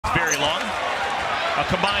A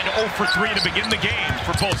combined 0 for 3 to begin the game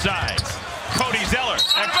for both sides. Cody Zeller,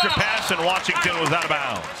 extra pass, and Washington was out of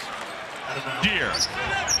bounds. Deer.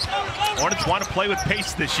 Hornets want to play with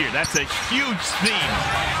pace this year. That's a huge theme.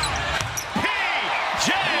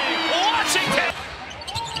 P.J. Washington.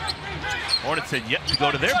 Hornets had yet to go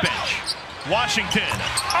to their bench. Washington.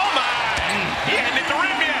 Oh my! He hadn't hit the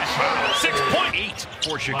rim yet. 6.8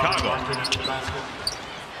 for Chicago.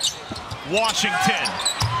 Washington.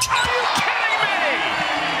 Are you kidding me?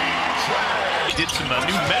 He did some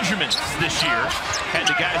new measurements this year. Had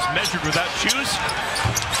the guys measured without shoes.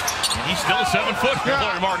 And he's still a 7-foot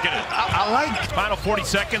player marking it. I like it. Final 40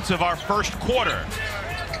 seconds of our first quarter.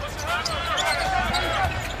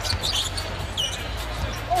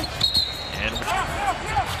 And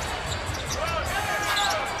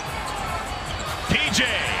PJ.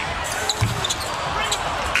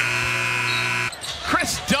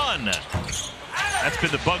 Chris Dunn. That's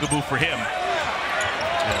been the bugaboo for him.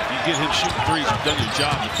 If you get him shooting threes, you've done your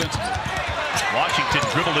job defensively. Washington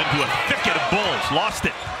dribbled into a thicket of Bulls. Lost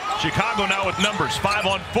it. Chicago now with numbers. 5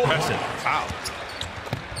 on 4. Wow.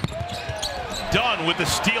 Dunn with the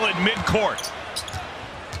steal in midcourt.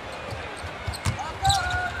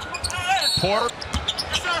 Porter.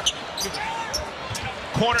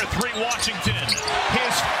 Corner 3, Washington.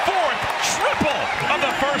 His 4th triple of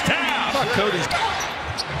the first half. Cody's.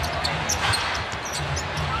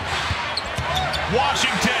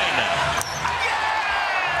 Washington.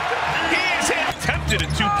 He is attempted a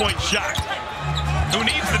 2-point shot. Who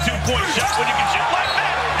needs the 2-point shot when you can shoot like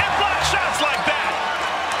that and block shots like that?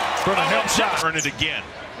 For the help shot. Earn it again.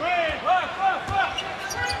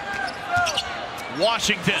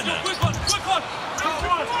 Washington.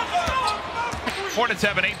 Hornets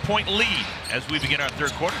have an 8-point lead as we begin our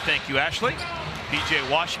third quarter. Thank you, Ashley. P.J.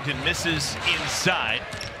 Washington misses inside.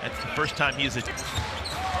 That's the first time he is a...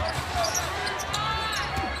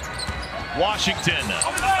 Washington.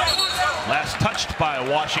 Last touched by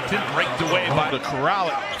Washington. Raked away by... The corral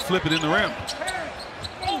it. Flip it in the rim.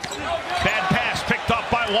 Bad pass picked up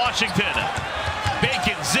by Washington.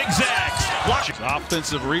 Bacon zigzags. Washington.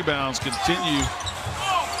 Offensive rebounds continue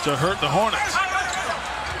to hurt the Hornets.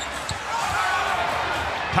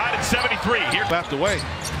 Tied at 73. Here. Backed away.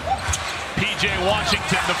 P.J.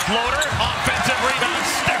 Washington, the floater. Offensive rebound.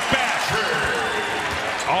 Step back.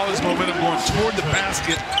 All his momentum going toward the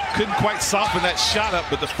basket. Couldn't quite soften that shot up,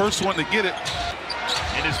 but the first one to get it.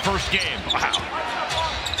 In his first game. Wow.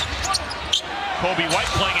 Kobe White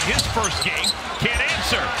playing in his first game. Can't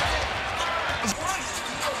answer.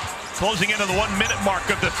 Closing into the 1-minute mark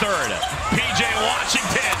of the third. P.J.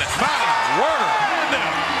 Washington. My word.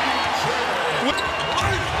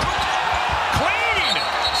 Clean.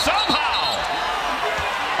 Somehow.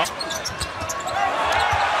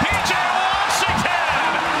 P.J. Washington.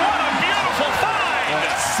 What a beautiful find.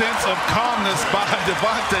 That sense of calmness by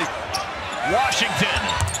Devontae. Washington.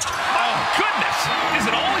 Oh, goodness. Is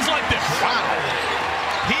it always like this? Wow.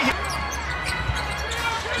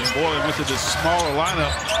 And boy, went to this smaller lineup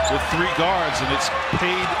with 3 guards, and it's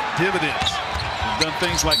paid dividends. He's done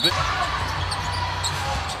things like this.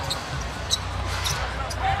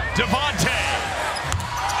 Devontae.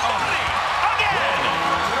 Again.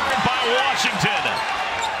 By Washington.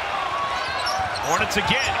 Hornets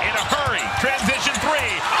again in a hurry. Transition 3.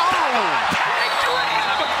 Oh!